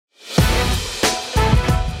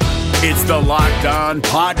It's the Locked On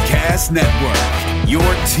Podcast Network, your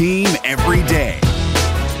team every day.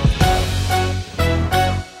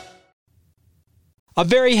 A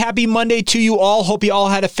very happy Monday to you all. Hope you all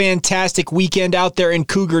had a fantastic weekend out there in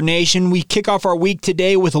Cougar Nation. We kick off our week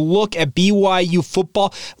today with a look at BYU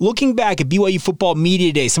football. Looking back at BYU Football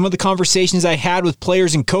Media Day, some of the conversations I had with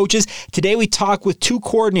players and coaches. Today we talk with two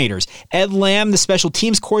coordinators, Ed Lamb, the special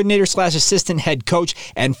teams coordinator / assistant head coach,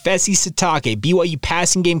 and Fesi Sitake, BYU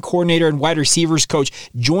passing game coordinator and wide receivers coach.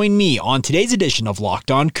 Join me on today's edition of Locked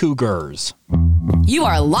On Cougars. You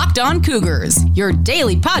are Locked On Cougars, your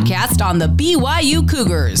daily podcast on the BYU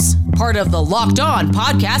Cougars, part of the Locked On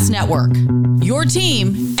Podcast Network, your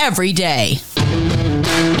team every day.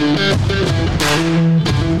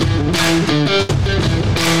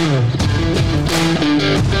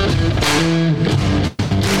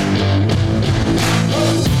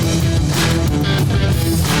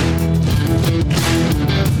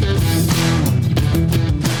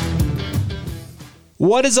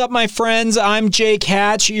 What is up, my friends? I'm Jake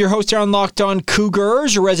Hatch, your host here on Locked On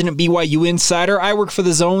Cougars, your resident BYU insider. I work for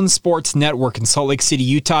the Zone Sports Network in Salt Lake City,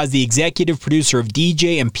 Utah, as the executive producer of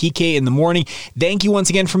DJ and PK in the Morning. Thank you once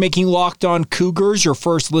again for making Locked On Cougars your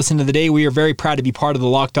first listen of the day. We are very proud to be part of the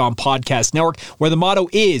Locked On Podcast Network, where the motto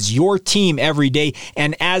is your team every day.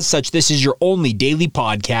 And as such, this is your only daily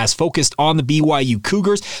podcast focused on the BYU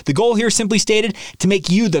Cougars. The goal here, simply stated, to make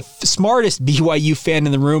you the smartest BYU fan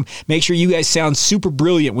in the room. Make sure you guys sound super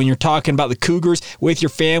brilliant when you're talking about the Cougars with your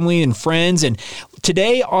family and friends. And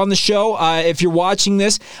today on the show, if you're watching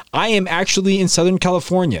this, I am actually in Southern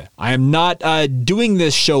California. I am not doing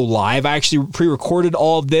this show live. I actually pre-recorded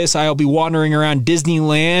all of this. I'll be wandering around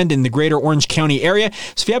Disneyland in the greater Orange County area.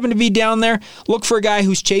 So if you happen to be down there, look for a guy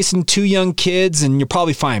who's chasing two young kids and you'll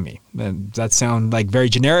probably find me. Does that sound like very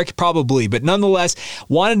generic? Probably. But nonetheless,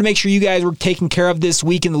 wanted to make sure you guys were taken care of this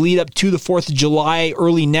week in the lead up to the 4th of July,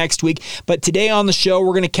 early next week. But today on the show,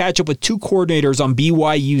 we're going to catch up with two coordinators on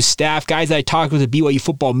BYU staff, guys that I talked with at BYU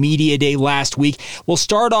Football Media Day last week. We'll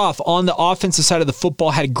start off on the offensive side of the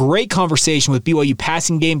football. Had a great conversation with BYU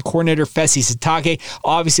passing game coordinator Fesi Sitake,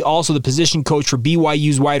 obviously also the position coach for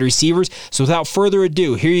BYU's wide receivers. So without further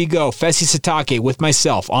ado, here you go, Fesi Sitake with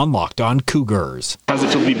myself on Locked On Cougars. How's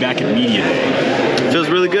it feel to be back at Media Day? Feels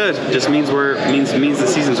really good. Just means means the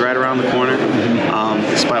season's right around the corner.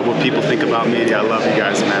 Despite what people think about media, I love you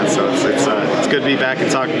guys, man. So it's good to be back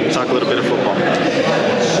and talk a little bit of football.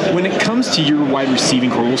 When it comes to your wide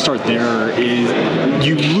receiving core, we'll start there. Is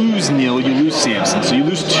you lose Neal, you lose Sampson, so you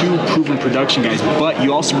lose two proven production guys, but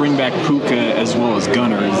you also bring back Puka as well as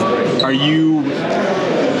Gunner. Are you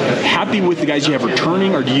happy with the guys you have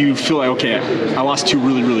returning, or do you feel like, okay, I lost two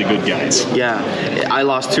really, really good guys? Yeah, I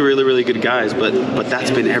lost two really, really good guys, but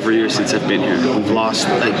that's been every year since I've been here. We've lost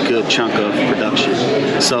a good chunk of production.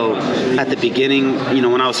 So at the beginning,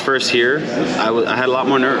 when I was first here, I had a lot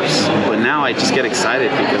more nerves, but now I just get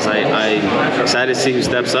excited because I'm excited to see who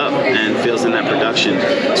steps up and fills in that production.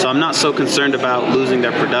 So I'm not so concerned about losing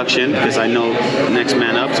their production because I know the next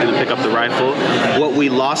man up is going to pick up the rifle. What we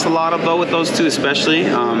lost a lot of, though, with those two especially,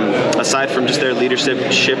 aside from just their leadership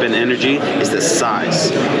and energy, is the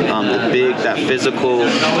size, the big, that physical,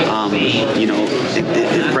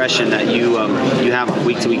 impression that you have on a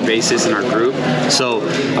week-to-week basis in our group. So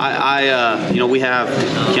we have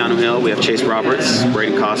Keanu Hill, we have Chase Roberts,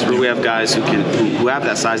 Braden Cosper. We have guys who have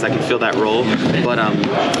that size that can fill that role.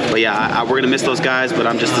 But yeah, we're gonna miss those guys. But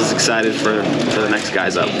I'm just as excited for the next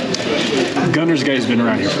guys up. Gunner's guy's been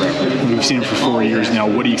around here forever. We've seen him for 4 years now.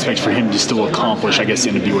 What do you expect for him to still accomplish, I guess,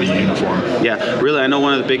 in a BYU uniform? Yeah, really, I know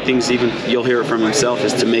one of the big things, even you'll hear it from himself,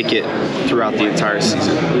 is to make it throughout the entire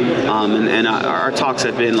season. And our talks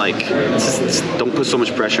have been like, just don't put so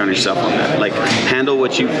much pressure on yourself on that. Like, handle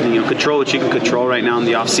what control what you can control right now in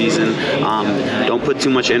the off season. Don't put too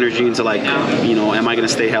much energy into am I going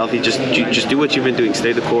to stay healthy? Just do what you've been doing.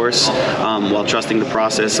 Stay the course while trusting the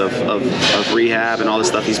process of rehab and all the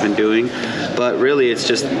stuff he's been doing. But really,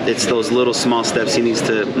 it's those little small steps he needs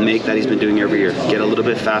to make that he's been doing every year. Get a little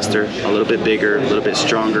bit faster, a little bit bigger, a little bit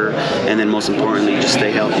stronger, and then most importantly, just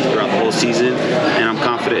stay healthy throughout the whole season. And I'm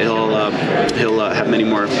confident he'll have many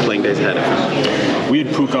more playing days ahead of him. We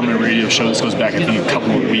had Puka on the radio show. This goes back, I think, a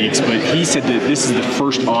couple of weeks, but he said that this is the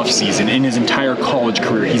first off season in his entire college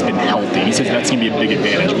career he's been healthy. He says that's going to be a big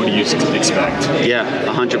advantage. What do you expect? Yeah,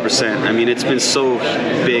 100%. I mean, it's been so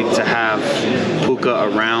big to have Puka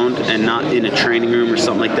around and not in a training room or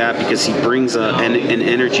something like that, because he brings an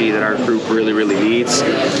energy that our group really, really needs.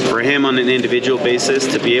 For him on an individual basis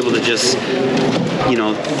to be able to just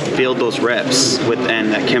build those reps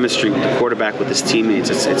and that chemistry with the quarterback, with his teammates.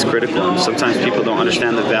 It's critical. And sometimes people don't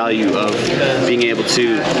understand the value of being able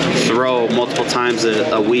to throw multiple times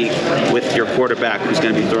a week with your quarterback who's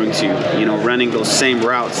going to be throwing to you. Running those same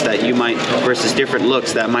routes that you might versus different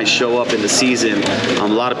looks that might show up in the season. A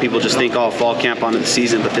lot of people just think, fall camp onto the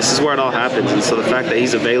season, but this is where it all happens. And so the fact that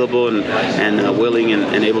he's available and willing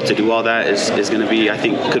and able to do all that is going to be, I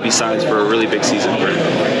think, could be signs for a really big season for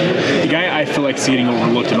him. The guy I feel like is getting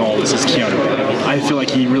overlooked in all this is Keanu. I feel like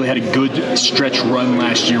he really had a good stretch run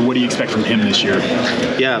last year. What do you expect from him this year?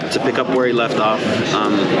 Yeah, to pick up where he left off.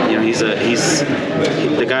 He's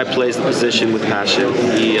the guy plays the position with passion.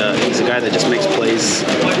 He's a guy that just makes plays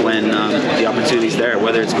when the opportunity's there,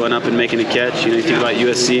 whether it's going up and making a catch. You think about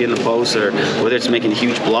USC in the post, or whether it's making a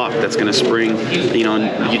huge block that's going to spring.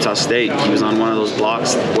 In Utah State, he was on one of those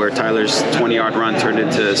blocks where Tyler's 20-yard run turned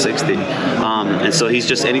into 60. And so he's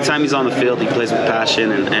just, anytime he's on the field, he plays with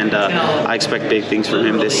passion, and I expect big things from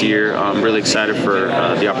him this year. I'm really excited for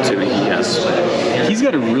the opportunity he has. He's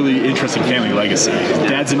got a really interesting family legacy. His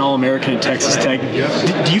dad's an All-American at Texas Tech.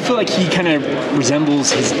 Do you feel like he kind of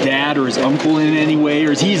resembles his dad or his uncle in any way,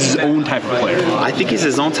 or is he his own type of player? I think he's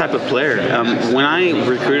his own type of player. When I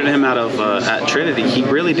recruited him out of at Trinity, he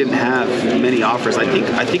really didn't have many offers.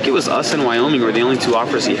 I think it was us and Wyoming were the only two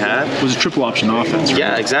offers he had. It was a triple option offense, right?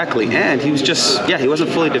 Yeah, exactly. And he was he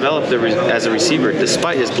wasn't fully developed as a receiver,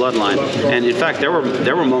 despite his bloodline. And in fact, there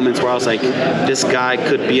were moments where I was like, this guy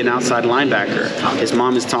could be an outside linebacker. His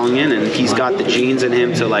mom is Tongan, and he's got the genes in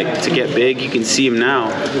him to get big. You can see him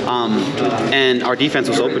now. And our defense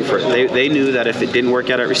was open for it. They knew that if it didn't work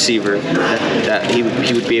out at receiver, that he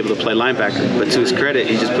would be able to play linebacker. But to his credit,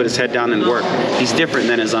 he just put his head down and worked. He's different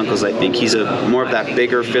than his uncles, I think. He's more of that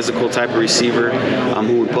bigger, physical type of receiver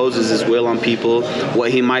who imposes his will on people.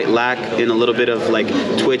 What he might lack in a little bit of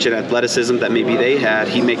twitch and athleticism that maybe they had,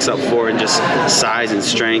 he makes up for in just size and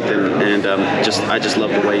strength, and I just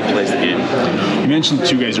love the way he plays the game. You mentioned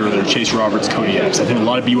two guys earlier, Chase Roberts, Cody Epps. I think a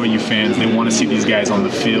lot of BYU fans, they want to see these guys on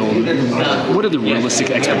the field. What are the realistic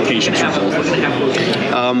expectations for both of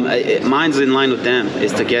them? Mine's in line with them,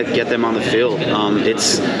 is to get them on the field.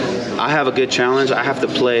 I have a good challenge. I have to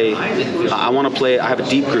play. I want to play. I have a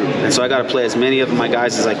deep group, and so I got to play as many of my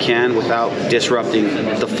guys as I can without disrupting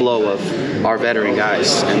the flow of our veteran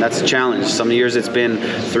guys, and that's a challenge. Some years it's been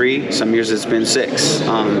 3, some years it's been 6,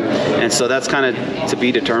 and so that's kind of to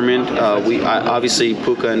be determined. Obviously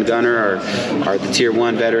Puka and Gunner are the tier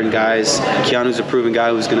 1 veteran guys. Keanu's a proven guy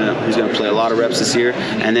who's gonna play a lot of reps this year,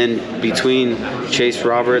 and then between Chase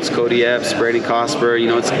Roberts, Cody Epps, Brady Cosper,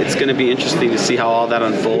 it's going to be interesting to see how all that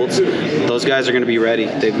unfolds. Those guys are going to be ready.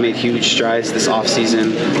 They've made huge strides this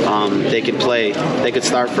offseason. They could play. They could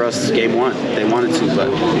start for us game 1 if they wanted to, but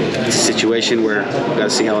it's a situation where we've got to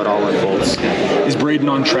see how it all unfolds. Is Braden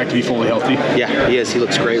on track to be fully healthy? Yeah, he is. He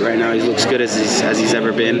looks great right now. He looks good as he's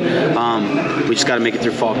ever been. We just got to make it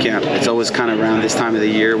through fall camp. It's always kind of around this time of the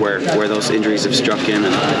year where those injuries have struck him,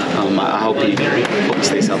 and I hope he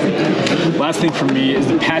stays healthy. Last thing for me is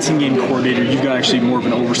the passing game coordinator. You've got actually more of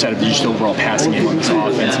an oversight of the just overall passing game on this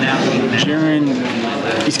offense. Jaron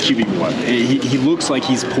is QB1. He looks like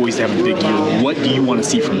he's poised to have a big year. What do you want to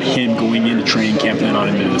see from him going into training camp and then on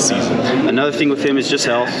into the season? Another thing with him is just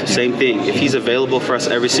health. Same thing. If he's available for us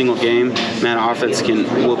every single game, man, our offense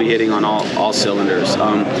will be hitting on all cylinders.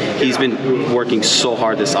 He's been working so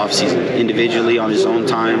hard this offseason, individually, on his own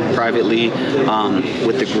time, privately,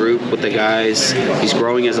 with the group, with the guys. He's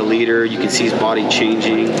growing as a leader. You can see his body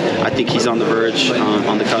changing. I think he's on the verge,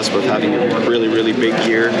 on the cusp of having a really, really big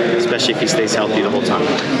year, especially if he stays healthy the whole time.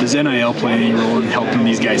 Does NIL play any role in helping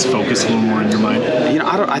these guys focus a little more in your mind?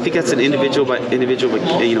 I think that's an individual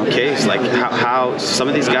case. Like how some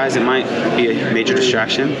of these guys, it might be a major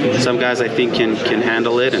distraction. Some guys I think can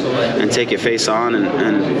handle it and take it face on,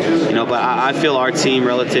 but I feel our team,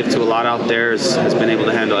 relative to a lot out there, has been able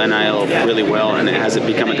to handle NIL really well, and it hasn't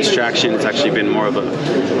become a distraction. It's actually been more of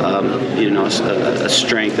a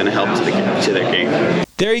strength and a help to their game.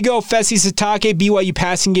 There you go, Fesi Sitake, BYU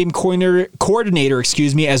passing game coordinator,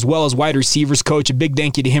 as well as wide receivers coach. A big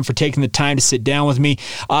thank you to him for taking the time to sit down with me.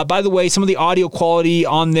 By the way, some of the audio quality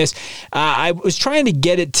on this, I was trying to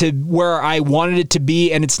get it to where I wanted it to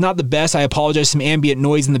be, and it's not the best. I apologize, some ambient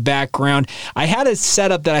noise in the background. I had a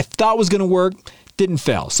setup that I thought was going to work. didn't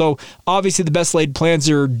fail. So obviously the best laid plans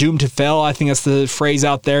are doomed to fail. I think that's the phrase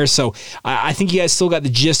out there. So I think you guys still got the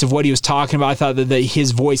gist of what he was talking about. I thought that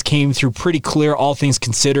his voice came through pretty clear, all things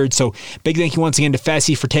considered. So big thank you once again to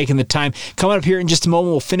Fesi for taking the time. Coming up here in just a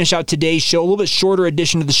moment, we'll finish out today's show. A little bit shorter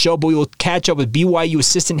edition of the show, but we will catch up with BYU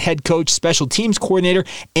assistant head coach, special teams coordinator,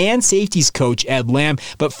 and safeties coach Ed Lamb.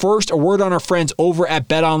 But first, a word on our friends over at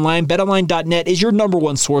BetOnline. BetOnline.net is your number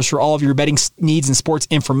one source for all of your betting needs and sports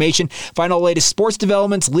information. Find all the latest sports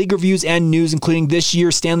developments, league reviews, and news, including this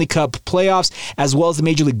year's Stanley Cup playoffs, as well as the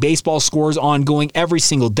Major League Baseball scores ongoing every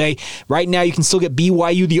single day. Right now, you can still get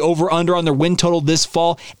BYU the over-under on their win total this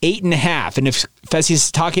fall, 8.5. And if Fesi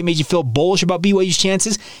Sitake made you feel bullish about BYU's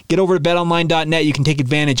chances, get over to betonline.net. You can take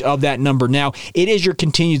advantage of that number now. It is your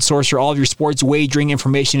continued source for all of your sports wagering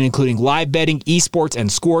information, including live betting, esports,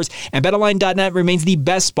 and scores. And betonline.net remains the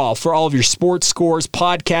best spot for all of your sports scores,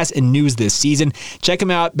 podcasts, and news this season. Check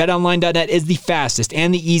them out. Betonline.net is the fastest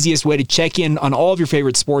and the easiest way to check in on all of your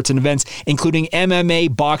favorite sports and events, including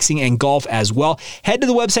MMA, boxing, and golf as well. Head to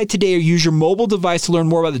the website today or use your mobile device to learn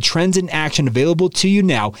more about the trends in action available to you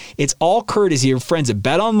now. It's all courtesy of friends at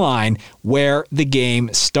BetOnline, where the game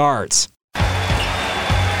starts.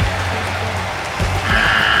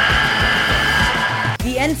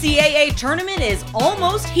 The NCAA tournament is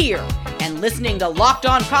almost here, and listening to Locked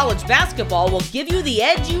On College Basketball will give you the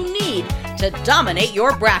edge you need to dominate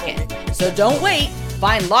your bracket. So don't wait.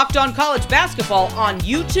 Find Locked On College Basketball on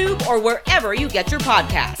YouTube or wherever you get your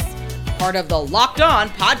podcasts. Part of the Locked On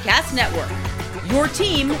Podcast Network. Your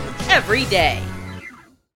team every day.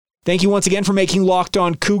 Thank you once again for making Locked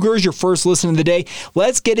On Cougars your first listen of the day.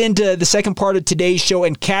 Let's get into the second part of today's show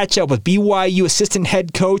and catch up with BYU assistant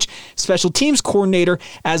head coach, special teams coordinator,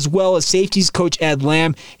 as well as safeties coach Ed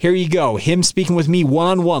Lamb. Here you go, him speaking with me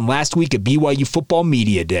one-on-one last week at BYU Football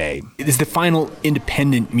Media Day. It is the final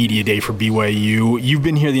independent media day for BYU. You've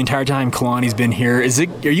been here the entire time. Kalani's been here.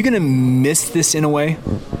 Are you going to miss this in a way?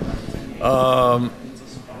 I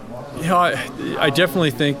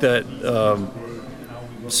definitely think that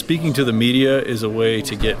speaking to the media is a way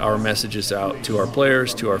to get our messages out to our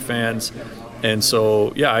players, to our fans. And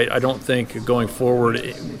so, I don't think going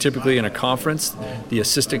forward, typically in a conference, the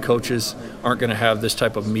assistant coaches aren't going to have this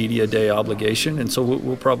type of media day obligation. And so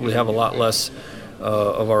we'll probably have a lot less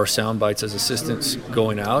of our sound bites as assistants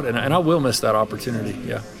going out. And I will miss that opportunity,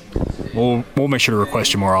 yeah. We'll make sure to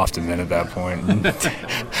request you more often then at that point.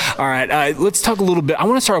 All right, let's talk a little bit. I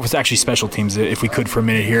want to start off with actually special teams, if we could, for a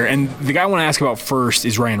minute here. And the guy I want to ask about first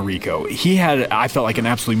is Ryan Rico. He had, I felt like, an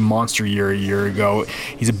absolute monster year a year ago.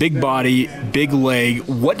 He's a big body, big leg.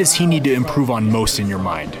 What does he need to improve on most in your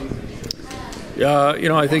mind?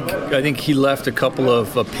 I think he left a couple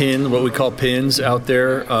of what we call pins out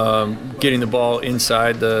there, getting the ball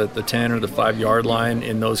inside the 10 or the 5-yard line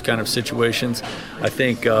in those kind of situations. I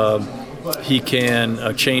think he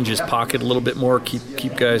can change his pocket a little bit more,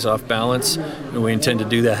 keep guys off balance, and we intend to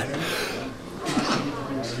do that.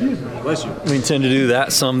 Bless you. We intend to do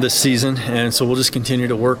that some this season, and so we'll just continue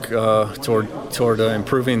to work toward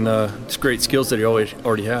improving the great skills that he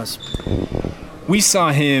already has. We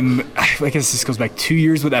saw him, I guess this goes back 2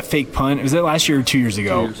 years with that fake punt. Was that last year or 2 years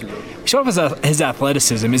ago? 2 years ago. We saw his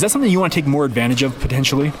athleticism. Is that something you want to take more advantage of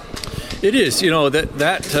potentially? It is. We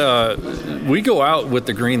go out with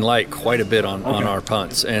the green light quite a bit on our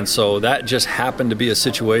punts. And so that just happened to be a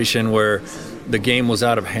situation where the game was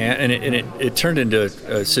out of hand. And it turned into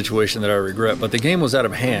a situation that I regret. But the game was out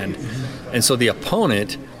of hand. And so the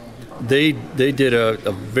opponent, they did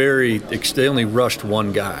they only rushed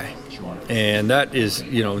one guy. And that is,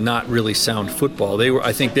 not really sound football.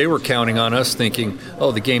 I think they were counting on us thinking,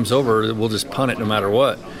 the game's over, we'll just punt it no matter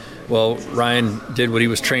what. Well, Ryan did what he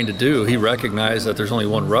was trained to do. He recognized that there's only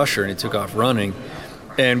one rusher, and he took off running.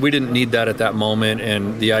 And we didn't need that at that moment.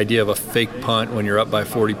 And the idea of a fake punt when you're up by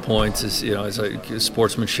 40 points is,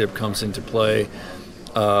 sportsmanship comes into play.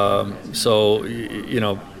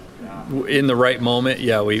 In the right moment,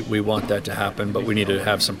 we want that to happen, but we need to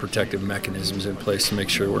have some protective mechanisms in place to make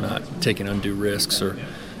sure we're not taking undue risks or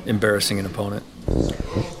embarrassing an opponent.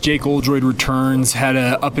 Jake Oldroyd returns, had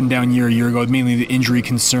an up-and-down year a year ago, mainly the injury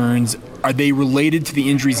concerns. Are they related to the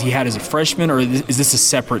injuries he had as a freshman, or is this a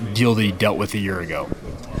separate deal that he dealt with a year ago?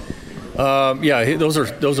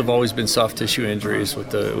 Those have always been soft tissue injuries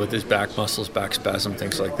with his back muscles, back spasm,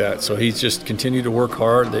 things like that. So he's just continued to work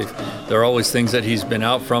hard. There are always things that he's been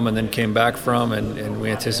out from and then came back from, and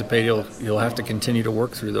we anticipate he'll have to continue to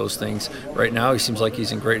work through those things. Right now, he seems like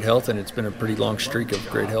he's in great health, and it's been a pretty long streak of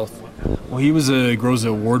great health. Well, he was a Groza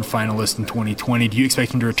Award finalist in 2020. Do you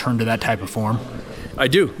expect him to return to that type of form? I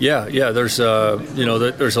do, yeah. There's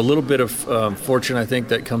there's a little bit of fortune, I think,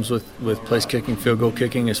 that comes with place kicking, field goal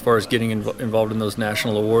kicking, as far as getting involved in those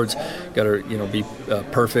national awards. Got to be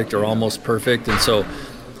perfect or almost perfect, and so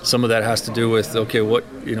some of that has to do with what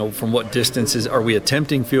from what distances are we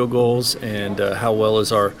attempting field goals, and how well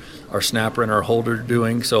is our snapper and our holder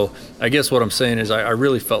doing. So I guess what I'm saying is I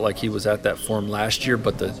really felt like he was at that form last year,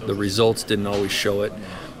 but the results didn't always show it.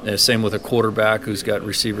 Same with a quarterback who's got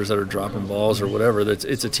receivers that are dropping balls or whatever.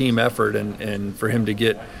 It's a team effort, and for him to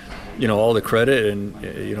get all the credit and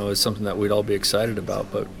is something that we'd all be excited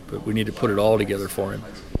about. But we need to put it all together for him.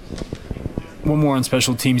 One more on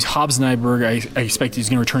special teams. Hobbs Nyberg, I expect he's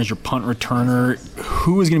going to return as your punt returner.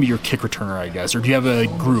 Who is going to be your kick returner, I guess? Or do you have a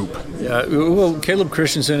group? Yeah, well, Caleb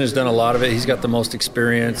Christensen has done a lot of it. He's got the most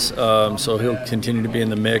experience, so he'll continue to be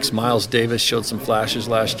in the mix. Miles Davis showed some flashes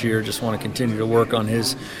last year. Just want to continue to work on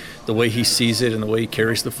the way he sees it and the way he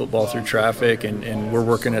carries the football through traffic, and we're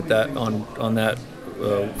working at that on that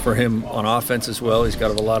for him on offense as well. He's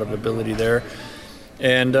got a lot of ability there.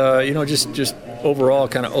 And, just overall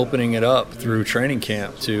kind of opening it up through training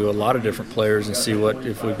camp to a lot of different players and see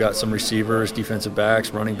if we've got some receivers, defensive backs,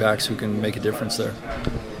 running backs who can make a difference there.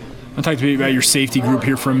 I'll talk to you about your safety group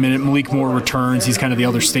here for a minute. Malik Moore returns. He's kind of the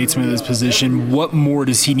elder statesman of this position. What more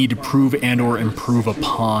does he need to prove and or improve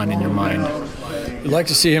upon in your mind? I'd like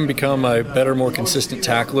to see him become a better, more consistent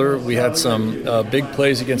tackler. We had some big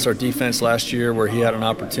plays against our defense last year where he had an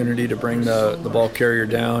opportunity to bring the ball carrier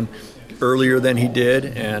down earlier than he did,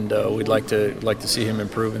 and we'd like to see him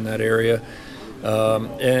improve in that area.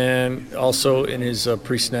 And also in his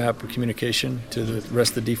pre-snap communication to the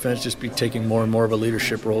rest of the defense, just be taking more and more of a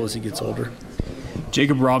leadership role as he gets older.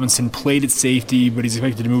 Jacob Robinson played at safety, but he's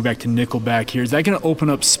expected to move back to nickelback here. Is that going to open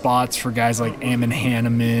up spots for guys like Ammon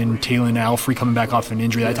Hanneman, Taylon Alfrey coming back off an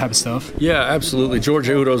injury, that type of stuff? Yeah, absolutely. George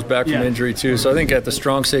Udo's back from injury too. So I think at the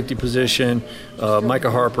strong safety position,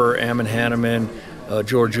 Micah Harper, Ammon Hanneman,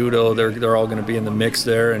 George Udo, they're all going to be in the mix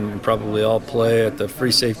there and probably all play at the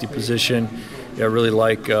free safety position. Yeah, I really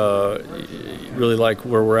like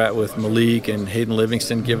where we're at with Malik and Hayden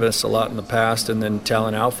Livingston, give us a lot in the past, and then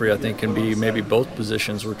Taylon Alfrey I think can be maybe both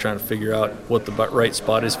positions. We're trying to figure out what the right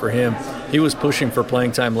spot is for him. He was pushing for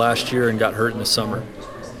playing time last year and got hurt in the summer.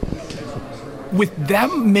 With that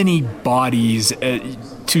many bodies,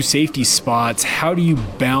 two safety spots, how do you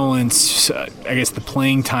balance, the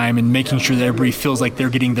playing time and making sure that everybody feels like they're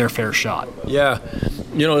getting their fair shot? Yeah,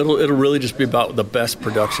 it'll really just be about the best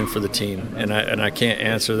production for the team, and I can't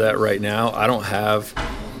answer that right now. I don't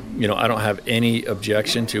have any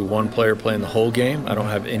objection to one player playing the whole game. I don't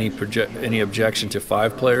have any objection to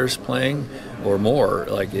 5 players playing or more.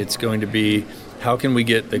 Like, it's going to be, how can we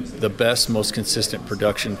get the best, most consistent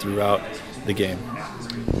production throughout the game?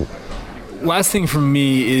 Last thing from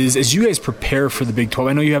me is, as you guys prepare for the Big 12,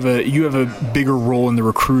 I know you have a bigger role in the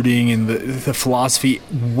recruiting and the philosophy.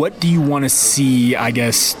 What do you want to see,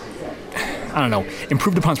 improved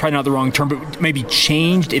upon is probably not the wrong term, but maybe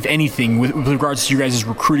changed, if anything, with regards to you guys'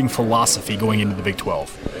 recruiting philosophy going into the Big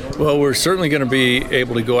 12? Well, we're certainly going to be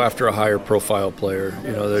able to go after a higher profile player.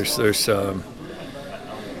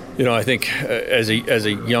 I think as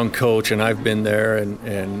a young coach, and I've been there,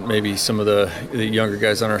 and maybe some of the younger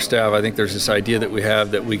guys on our staff, I think there's this idea that we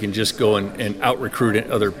have that we can just go and out-recruit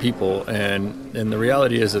other people. And the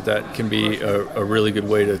reality is that can be a really good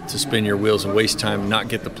way to spin your wheels and waste time and not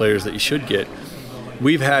get the players that you should get.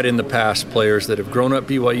 We've had in the past players that have grown up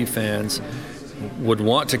BYU fans, would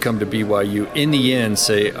want to come to BYU, in the end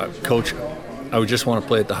say, Coach, I would just want to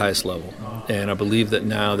play at the highest level. And I believe that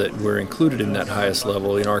now that we're included in that highest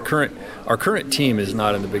level, our current team is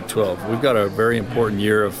not in the Big 12. We've got a very important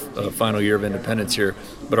final year of independence here,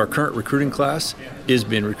 but our current recruiting class is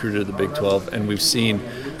being recruited to the Big 12, and we've seen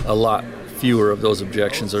a lot fewer of those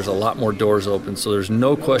objections. There's a lot more doors open, so there's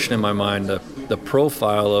no question in my mind that the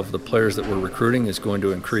profile of the players that we're recruiting is going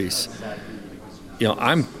to increase.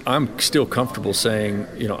 I'm still comfortable saying,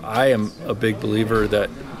 I am a big believer that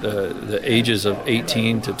the ages of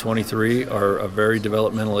 18 to 23 are a very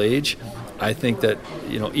developmental age. I think that,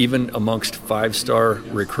 even amongst 5-star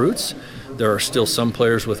recruits, there are still some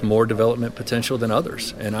players with more development potential than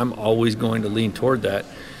others, and I'm always going to lean toward that.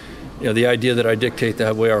 The idea that I dictate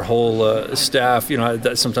that way our whole staff,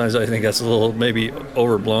 that sometimes I think that's a little maybe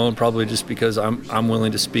overblown, probably just because I'm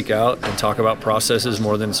willing to speak out and talk about processes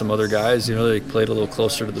more than some other guys. They played a little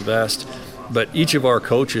closer to the vest. But each of our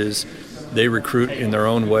coaches, they recruit in their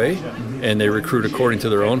own way, and they recruit according to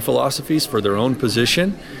their own philosophies for their own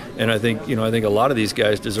position. And I think a lot of these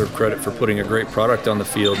guys deserve credit for putting a great product on the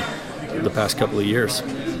field the past couple of years.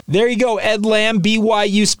 There you go, Ed Lamb,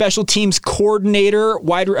 BYU special teams coordinator,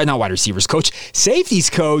 not wide receivers coach, safeties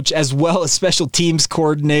coach as well as special teams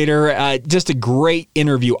coordinator. Just a great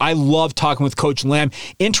interview. I love talking with Coach Lamb.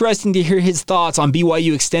 Interesting to hear his thoughts on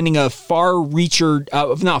BYU extending a far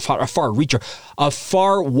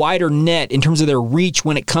wider net in terms of their reach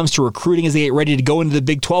when it comes to recruiting as they get ready to go into the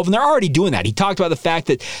Big 12. And they're already doing that. He talked about the fact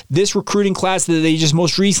that this recruiting class that they just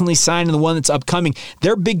most recently signed and the one that's upcoming,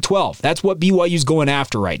 they're Big 12. That's what BYU's going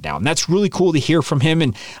after right now. And that's really cool to hear from him.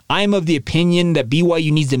 And I'm of the opinion that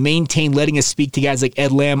BYU needs to maintain letting us speak to guys like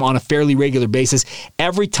Ed Lamb on a fairly regular basis.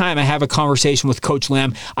 Every time I have a conversation with Coach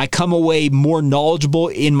Lamb, I come away more knowledgeable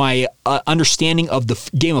in my understanding of the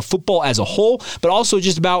game of football as a whole, but also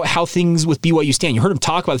just about how things with BYU stand. You heard him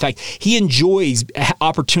talk about the fact he enjoys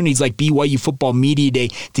opportunities like BYU Football Media Day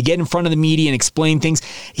to get in front of the media and explain things.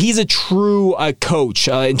 He's a true coach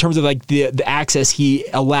in terms of like the access he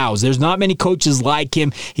allows. There's not many coaches like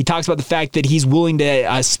him. He talks about the fact that he's willing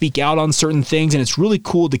to speak out on certain things, and it's really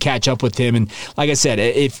cool to catch up with him. And like I said,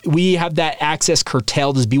 if we have that access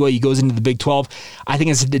curtailed as BYU goes into the Big 12, I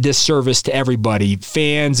think it's a disservice to everybody,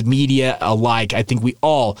 fans, media alike. I think we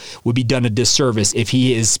all would be done a disservice if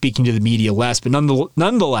he is speaking to the media less. But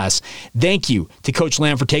nonetheless, thank you to Coach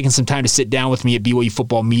Lamb for taking some time to sit down with me at BYU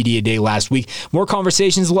Football Media Day last week. More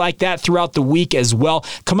conversations like that throughout the week as well.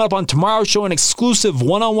 Coming up on tomorrow's show, an exclusive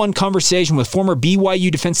one-on-one conversation with former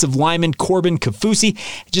BYU defensive lineman Corbin Kafusi.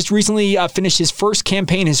 Just recently finished his first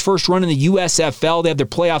campaign, his first run in the USFL. They have their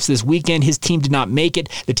playoffs this weekend. His team did not make it,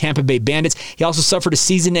 the Tampa Bay Bandits. He also suffered a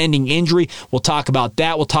season-ending injury. We'll talk about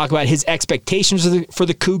that. We'll talk about his expectations for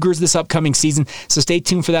the Cougars this upcoming season. So stay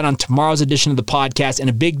tuned for that on tomorrow's edition of the podcast. And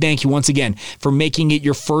a big thank you once again for making it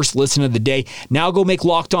your first listen of the day. Now go make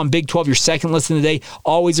Locked On Big 12 your second listen of the day.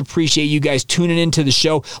 Always appreciate you guys tuning into the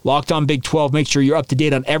show. Locked On Big 12. Make sure you're up to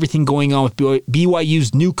date on everything going on with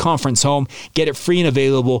BYU's new conference home. Get it free and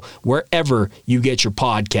available wherever you get your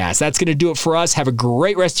podcast. That's going to do it for us. Have a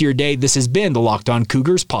great rest of your day. This has been the Locked On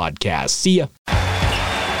Cougars podcast. See ya.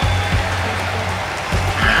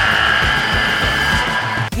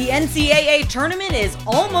 The NCAA tournament is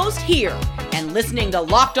almost here, and listening to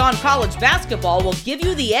Locked On College Basketball will give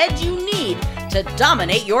you the edge you need to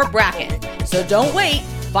dominate your bracket. So don't wait.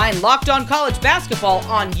 Find Locked On College Basketball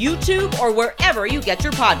on YouTube or wherever you get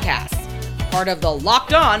your podcasts. Part of the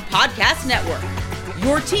Locked On Podcast Network.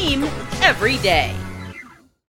 Your team every day.